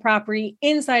profile property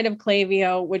inside of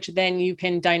Klaviyo, which then you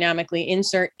can dynamically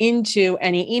insert into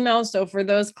any email. So for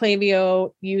those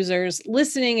Klaviyo users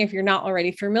listening, if you're not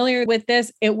already familiar with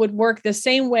this, it would work the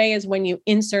same way as when you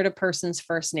insert a person's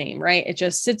first name, right? It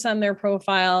just sits on their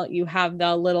profile. You have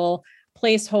the little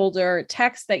placeholder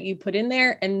text that you put in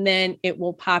there, and then it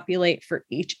will populate for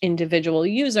each individual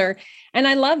user. And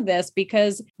I love this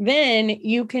because then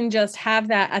you can just have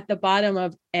that at the bottom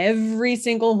of every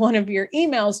single one of your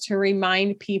emails to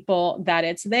remind people that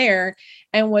it's there.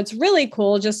 And what's really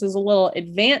cool, just as a little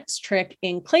advanced trick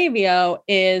in Klaviyo,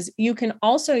 is you can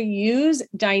also use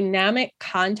dynamic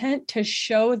content to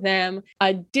show them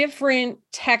a different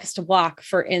text block,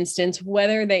 for instance,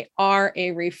 whether they are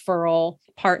a referral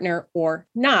partner or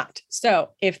not. So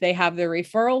if they have the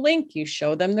referral link, you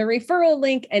show them the referral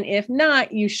link. And if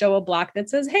not, you show a block that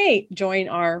says, hey, join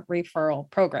our referral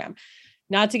program.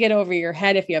 Not to get over your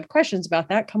head. If you have questions about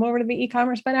that, come over to the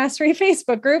e-commerce badassery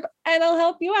Facebook group and I'll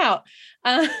help you out.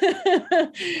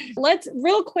 Let's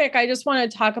real quick. I just want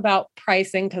to talk about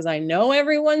pricing because I know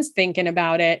everyone's thinking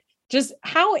about it. Just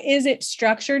how is it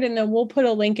structured? And then we'll put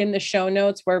a link in the show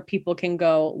notes where people can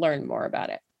go learn more about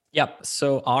it. Yep.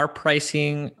 So our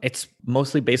pricing, it's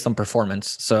mostly based on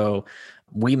performance. So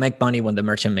we make money when the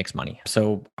merchant makes money.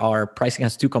 So our pricing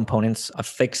has two components: a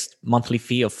fixed monthly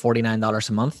fee of $49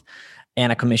 a month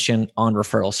and a commission on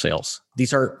referral sales.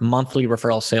 These are monthly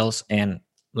referral sales. And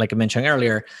like I mentioned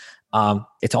earlier,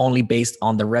 it's only based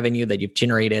on the revenue that you've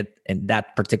generated in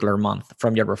that particular month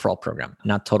from your referral program,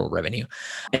 not total revenue.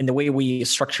 And the way we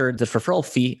structure the referral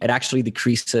fee, it actually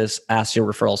decreases as your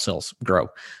referral sales grow.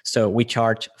 So we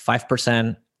charge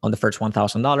 5% on the first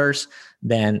 $1,000,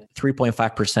 then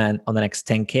 3.5% on the next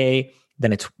 10K,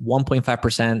 then it's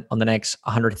 1.5% on the next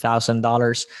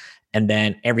 $100,000. And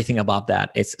then everything above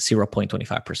that, it's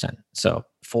 0.25%. So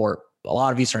for a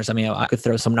lot of users, I mean, I could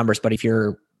throw some numbers, but if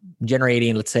you're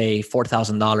generating, let's say,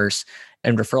 $4,000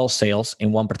 in referral sales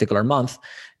in one particular month,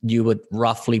 you would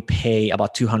roughly pay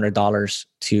about $200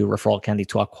 to Referral Candy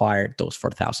to acquire those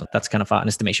 4,000. That's kind of an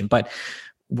estimation. But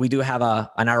we do have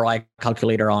an ROI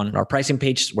calculator on our pricing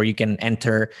page where you can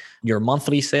enter your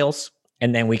monthly sales.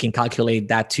 And then we can calculate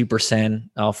that 2%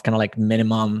 of kind of like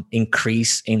minimum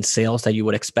increase in sales that you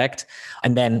would expect.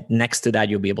 And then next to that,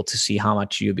 you'll be able to see how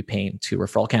much you'll be paying to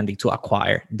Referral Candy to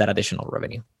acquire that additional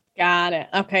revenue. Got it.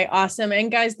 Okay, awesome.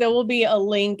 And guys, there will be a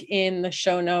link in the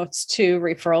show notes to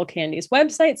Referral Candy's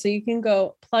website. So you can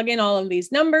go plug in all of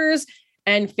these numbers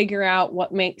and figure out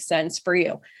what makes sense for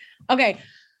you. Okay,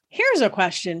 here's a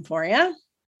question for you.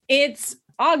 It's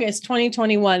August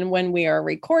 2021 when we are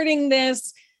recording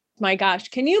this. My gosh,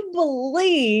 can you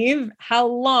believe how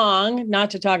long,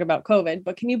 not to talk about COVID,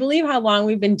 but can you believe how long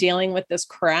we've been dealing with this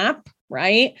crap,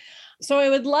 right? So I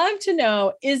would love to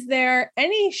know, is there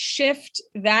any shift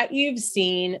that you've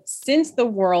seen since the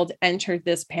world entered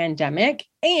this pandemic?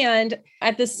 And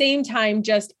at the same time,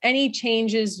 just any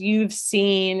changes you've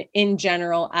seen in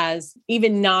general as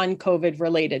even non-COVID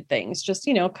related things, just,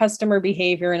 customer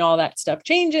behavior and all that stuff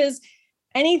changes.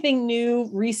 Anything new,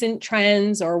 recent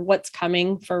trends, or what's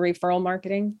coming for referral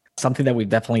marketing? Something that we've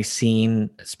definitely seen,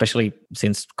 especially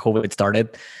since COVID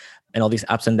started, and all these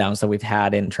ups and downs that we've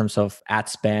had in terms of ad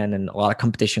spend and a lot of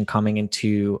competition coming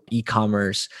into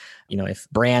e-commerce. If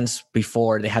brands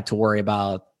before they had to worry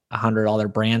about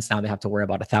 $100 brands, now they have to worry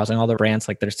about $1,000 brands.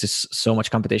 Like there's just so much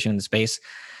competition in the space.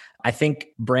 I think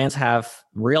brands have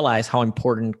realized how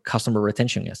important customer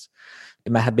retention is.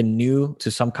 It might have been new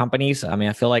to some companies. I mean,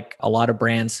 I feel like a lot of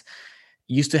brands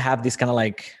used to have this kind of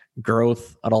like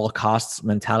growth at all costs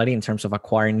mentality in terms of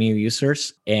acquiring new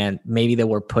users. And maybe they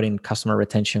were putting customer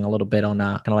retention a little bit on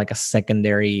a kind of like a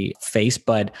secondary phase.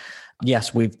 But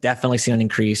yes, we've definitely seen an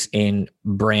increase in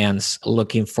brands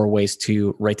looking for ways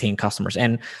to retain customers.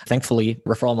 And thankfully,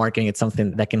 referral marketing is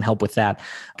something that can help with that.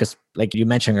 Because like you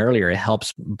mentioned earlier, it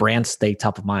helps brands stay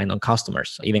top of mind on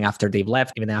customers. Even after they've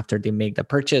left, even after they make the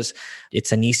purchase,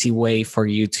 it's an easy way for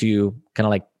you to kind of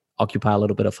like occupy a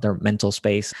little bit of their mental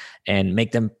space and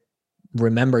make them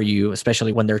remember you,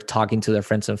 especially when they're talking to their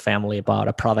friends and family about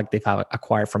a product they've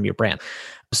acquired from your brand.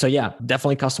 So yeah,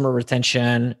 definitely customer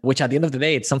retention, which at the end of the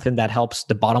day, it's something that helps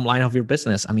the bottom line of your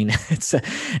business. I mean,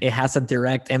 it has a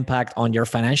direct impact on your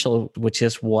financial, which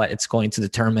is what it's going to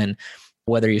determine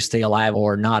whether you stay alive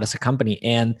or not as a company.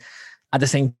 And at the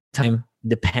same time,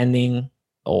 depending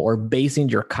or basing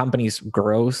your company's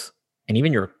growth and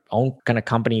even your own kind of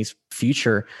company's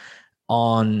future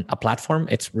on a platform,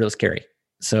 it's real scary.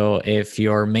 So if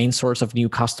your main source of new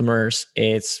customers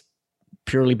is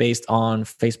purely based on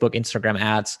Facebook, Instagram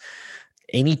ads,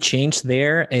 any change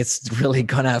there, it's really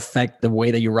going to affect the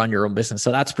way that you run your own business.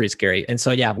 So that's pretty scary. And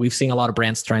so, yeah, we've seen a lot of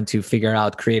brands trying to figure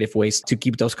out creative ways to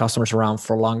keep those customers around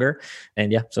for longer.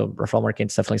 And yeah, so referral marketing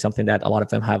is definitely something that a lot of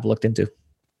them have looked into.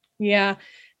 Yeah.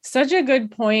 Such a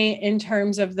good point in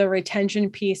terms of the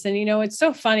retention piece. And, it's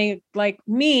so funny, like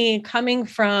me coming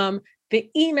from the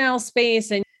email space,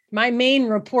 and my main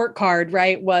report card,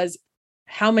 right, was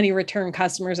how many return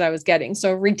customers I was getting.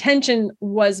 So retention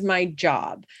was my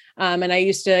job. And I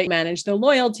used to manage the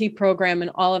loyalty program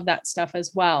and all of that stuff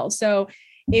as well. So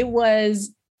it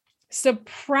was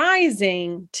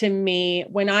surprising to me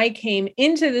when I came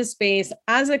into the space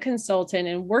as a consultant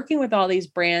and working with all these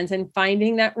brands and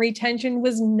finding that retention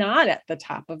was not at the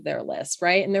top of their list,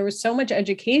 right? And there was so much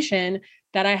education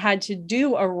that I had to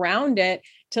do around it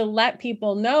to let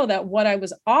people know that what I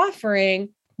was offering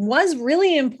was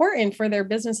really important for their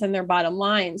business and their bottom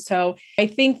line. So I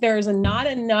think there's not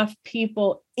enough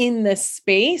people in this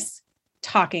space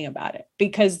talking about it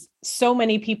because so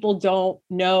many people don't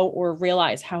know or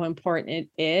realize how important it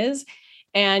is.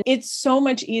 And it's so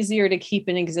much easier to keep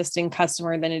an existing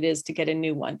customer than it is to get a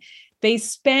new one. They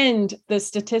spend, the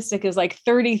statistic is like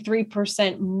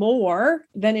 33% more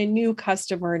than a new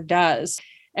customer does.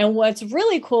 And what's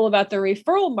really cool about the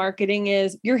referral marketing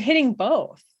is you're hitting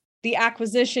both the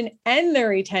acquisition and the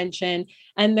retention.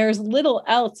 And there's little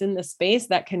else in the space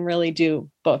that can really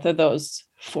do both of those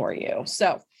for you.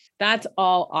 So that's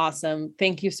all awesome.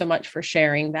 Thank you so much for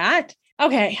sharing that.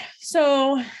 Okay,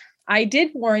 so I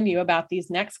did warn you about these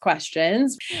next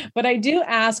questions, but I do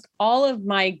ask all of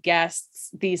my guests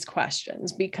these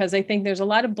questions because I think there's a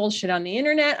lot of bullshit on the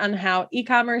internet on how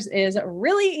e-commerce is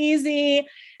really easy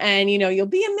and, you'll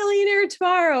be a millionaire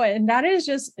tomorrow. And that is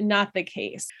just not the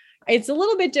case. It's a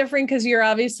little bit different because you're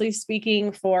obviously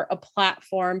speaking for a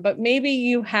platform, but maybe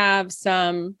you have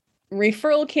some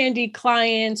referral candy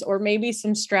clients or maybe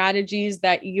some strategies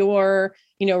that your,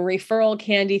 referral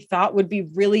candy thought would be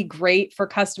really great for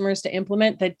customers to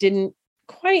implement that didn't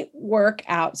quite work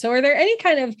out. So are there any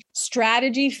kind of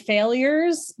strategy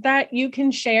failures that you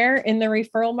can share in the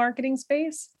referral marketing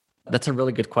space? That's a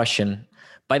really good question.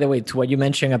 By the way, to what you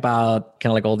mentioned about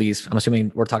kind of like all these, I'm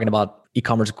assuming we're talking about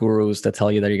e-commerce gurus that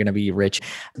tell you that you're going to be rich.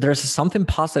 There's something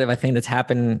positive, I think, that's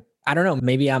happened. I don't know,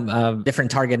 maybe I'm a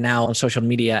different target now on social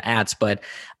media ads, but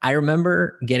I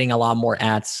remember getting a lot more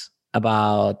ads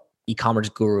about e-commerce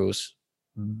gurus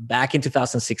back in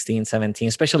 2016, 17,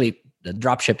 especially the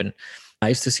drop shipping. I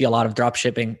used to see a lot of drop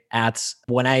shipping ads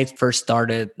when I first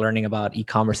started learning about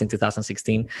e-commerce in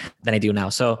 2016 than I do now.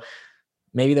 So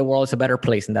maybe the world is a better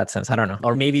place in that sense. I don't know.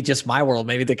 Or maybe just my world,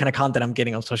 maybe the kind of content I'm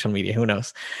getting on social media, who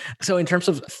knows? So in terms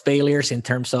of failures, in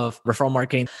terms of referral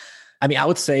marketing, I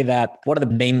would say that one of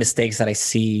the main mistakes that I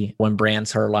see when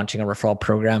brands are launching a referral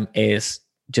program is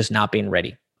just not being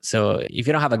ready. So if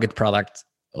you don't have a good product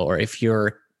or if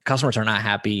your customers are not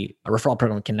happy, a referral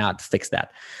program cannot fix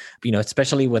that.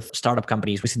 Especially with startup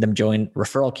companies, we see them join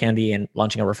Referral Candy and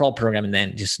launching a referral program and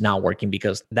then just not working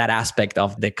because that aspect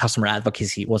of the customer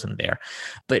advocacy wasn't there.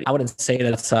 But I wouldn't say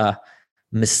that's a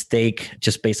mistake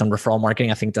just based on referral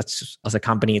marketing. I think that's, as a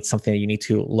company, it's something that you need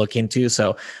to look into.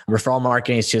 So referral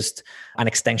marketing is just an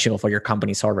extension of what your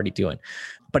company's already doing.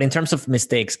 But in terms of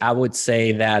mistakes, I would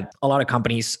say that a lot of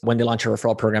companies, when they launch a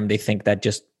referral program, they think that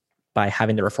just by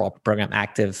having the referral program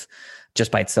active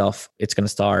just by itself, it's going to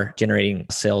start generating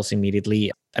sales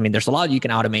immediately. There's a lot you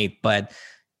can automate, but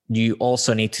you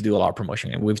also need to do a lot of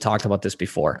promotion. And we've talked about this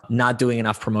before. Not doing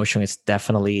enough promotion is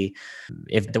definitely,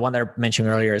 if the one that I mentioned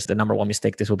earlier is the number one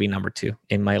mistake, this will be number two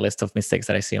in my list of mistakes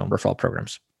that I see on referral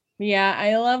programs. Yeah,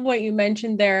 I love what you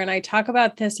mentioned there. And I talk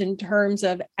about this in terms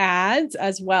of ads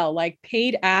as well. Like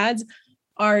paid ads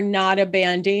are not a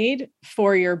Band-Aid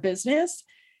for your business.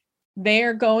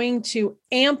 They're going to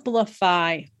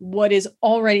amplify what is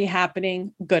already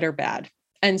happening, good or bad.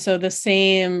 And so the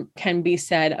same can be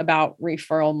said about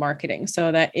referral marketing.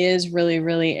 So that is really,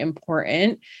 really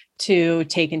important to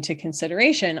take into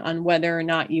consideration on whether or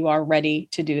not you are ready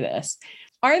to do this.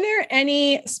 Are there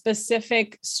any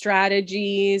specific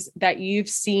strategies that you've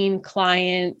seen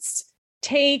clients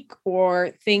take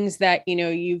or things that,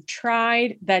 you've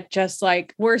tried that just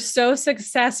like were so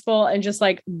successful and just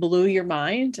like blew your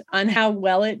mind on how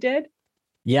well it did?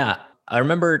 Yeah, I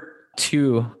remember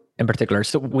two in particular.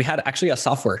 So we had actually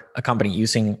a company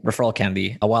using Referral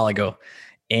Candy a while ago.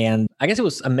 And I guess it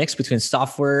was a mix between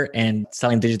software and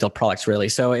selling digital products, really.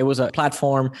 So it was a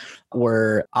platform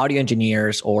where audio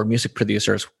engineers or music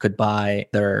producers could buy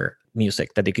their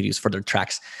music that they could use for their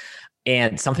tracks.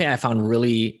 And something I found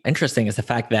really interesting is the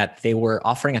fact that they were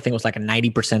offering, I think it was like a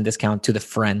 90% discount to the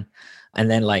friend, and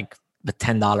then like the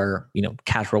 $10,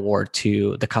 cash reward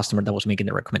to the customer that was making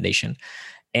the recommendation.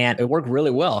 And it worked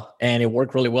really well. And it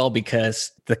worked really well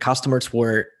because the customers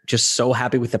were just so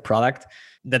happy with the product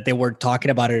that they were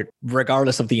talking about it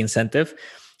regardless of the incentive.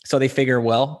 So they figure,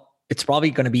 well, it's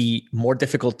probably going to be more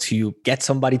difficult to get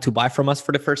somebody to buy from us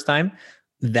for the first time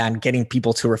than getting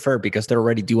people to refer because they're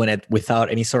already doing it without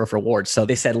any sort of reward. So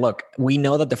they said, look, we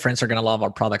know that the friends are going to love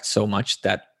our product so much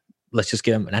that let's just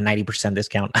give them a 90%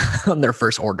 discount on their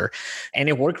first order. And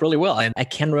it worked really well. And I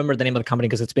can't remember the name of the company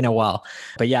because it's been a while.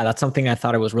 But yeah, that's something I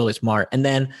thought it was really smart. And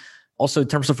then Also, in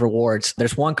terms of rewards,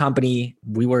 there's one company,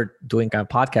 we were doing a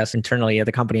podcast internally at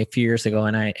the company a few years ago,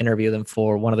 and I interviewed them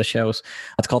for one of the shows.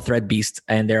 It's called ThreadBeast,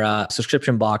 and they're a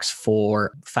subscription box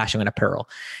for fashion and apparel.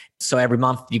 So every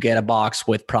month you get a box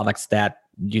with products that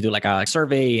you do like a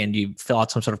survey and you fill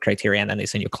out some sort of criteria, and then they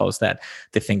send you clothes that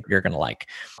they think you're going to like.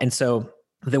 And so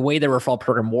the way the referral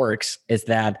program works is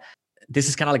that this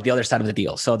is kind of like the other side of the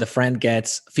deal. So the friend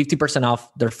gets 50%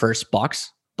 off their first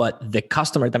box, but the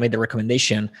customer that made the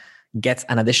recommendation gets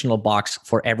an additional box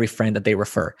for every friend that they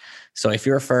refer. So if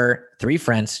you refer 3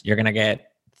 friends, you're going to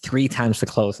get 3 times the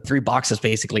clothes, 3 boxes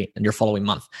basically in your following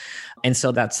month. And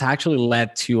so that's actually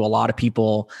led to a lot of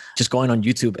people just going on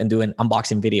YouTube and doing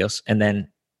unboxing videos and then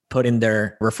putting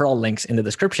their referral links in the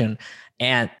description.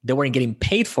 And they weren't getting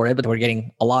paid for it, but they were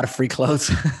getting a lot of free clothes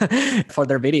for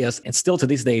their videos. And still to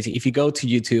these days, if you go to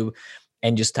YouTube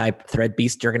and just type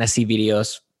ThreadBeast, you're going to see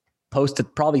videos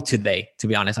posted probably today, to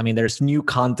be honest. I mean, there's new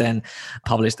content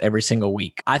published every single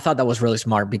week. I thought that was really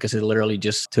smart because it literally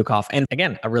just took off. And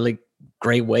again, a really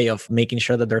great way of making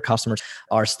sure that their customers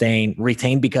are staying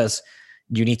retained, because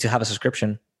you need to have a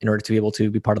subscription in order to be able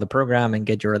to be part of the program and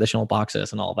get your additional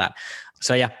boxes and all that.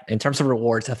 So yeah, in terms of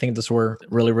rewards, I think those were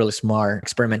really, really smart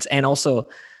experiments. And also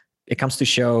it comes to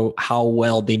show how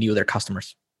well they knew their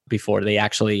customers before they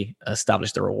actually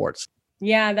established the rewards.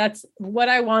 Yeah, that's what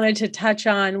I wanted to touch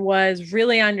on, was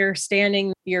really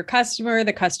understanding your customer,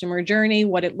 the customer journey,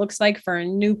 what it looks like for a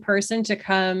new person to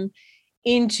come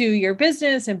into your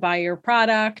business and buy your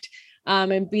product,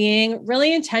 and being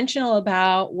really intentional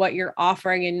about what you're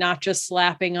offering and not just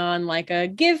slapping on like a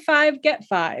give 5, get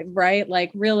 5, right?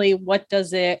 Like really, what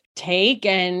does it take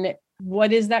and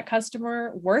what is that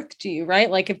customer worth to you, right?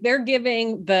 Like if they're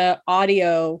giving the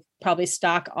audio, probably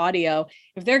stock audio,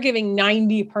 if they're giving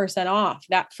 90% off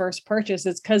that first purchase,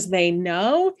 it's because they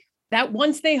know that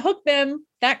once they hook them,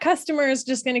 that customer is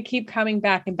just going to keep coming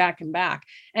back and back and back.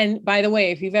 And by the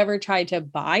way, if you've ever tried to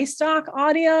buy stock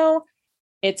audio,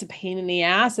 it's a pain in the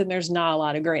ass and there's not a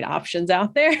lot of great options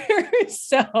out there.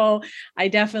 So I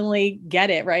definitely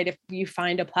get it, right? If you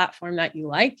find a platform that you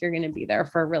like, you're going to be there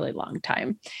for a really long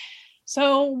time.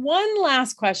 So one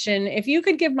last question, if you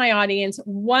could give my audience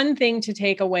one thing to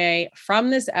take away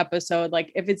from this episode,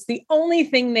 like if it's the only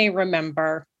thing they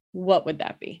remember, what would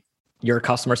that be? Your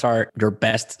customers are your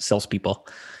best salespeople.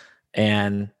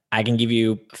 And I can give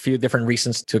you a few different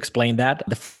reasons to explain that.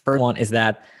 The first one is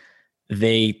that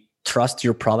they trust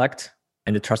your product,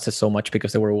 and they trust it so much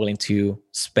because they were willing to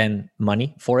spend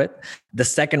money for it. The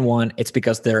second one, it's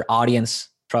because their audience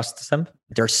trusts them.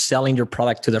 They're selling your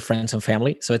product to their friends and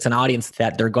family. So it's an audience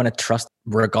that they're going to trust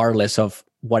regardless of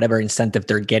whatever incentive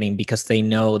they're getting, because they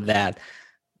know that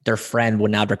their friend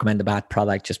would not recommend a bad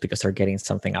product just because they're getting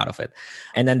something out of it.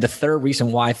 And then the third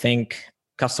reason why I think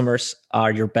customers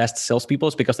are your best salespeople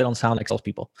is because they don't sound like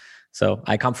salespeople. So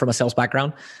I come from a sales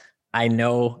background. I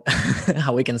know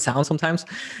how it can sound sometimes.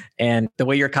 And the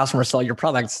way your customers sell your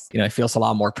products, it feels a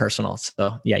lot more personal.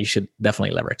 So yeah, you should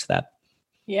definitely leverage that.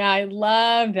 Yeah, I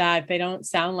love that. They don't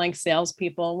sound like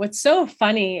salespeople. What's so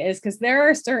funny is because there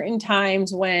are certain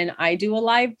times when I do a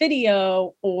live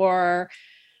video or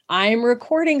I'm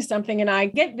recording something and I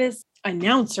get this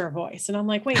announcer voice and I'm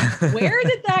like, wait, where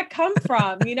did that come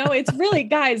from? It's really,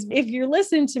 guys, if you're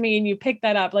listening to me and you pick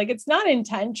that up, like it's not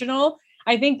intentional.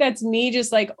 I think that's me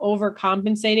just like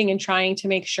overcompensating and trying to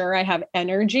make sure I have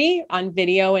energy on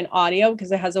video and audio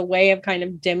because it has a way of kind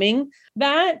of dimming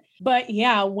that. But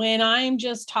yeah, when I'm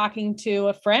just talking to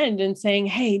a friend and saying,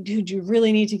 hey, dude, you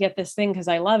really need to get this thing because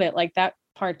I love it. Like that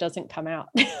part doesn't come out.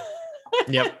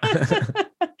 Yep.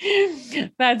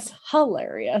 That's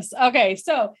hilarious. Okay.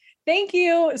 So thank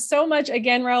you so much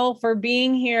again, Raul, for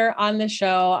being here on the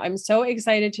show. I'm so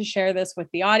excited to share this with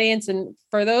the audience. And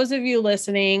for those of you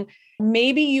listening,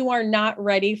 maybe you are not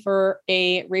ready for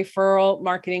a referral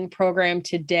marketing program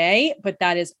today, but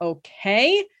that is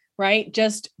okay, right?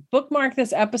 Just bookmark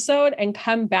this episode and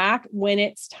come back when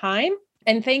it's time.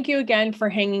 And thank you again for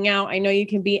hanging out. I know you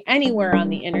can be anywhere on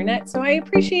the internet, so I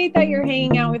appreciate that you're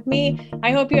hanging out with me.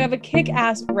 I hope you have a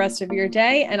kick-ass rest of your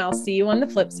day, and I'll see you on the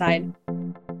flip side.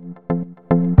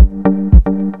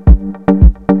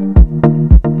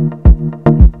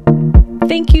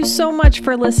 Thank you so much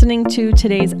for listening to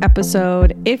today's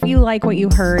episode. If you like what you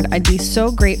heard, I'd be so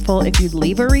grateful if you'd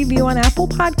leave a review on Apple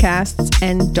Podcasts,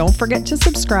 and don't forget to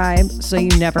subscribe so you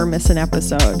never miss an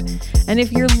episode. And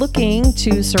if you're looking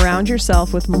to surround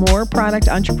yourself with more product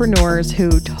entrepreneurs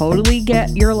who totally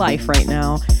get your life right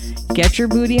now, get your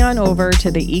booty on over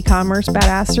to the E-commerce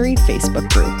Badassery Facebook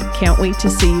group. Can't wait to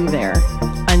see you there.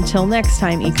 Until next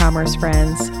time, e-commerce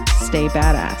friends, stay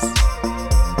badass.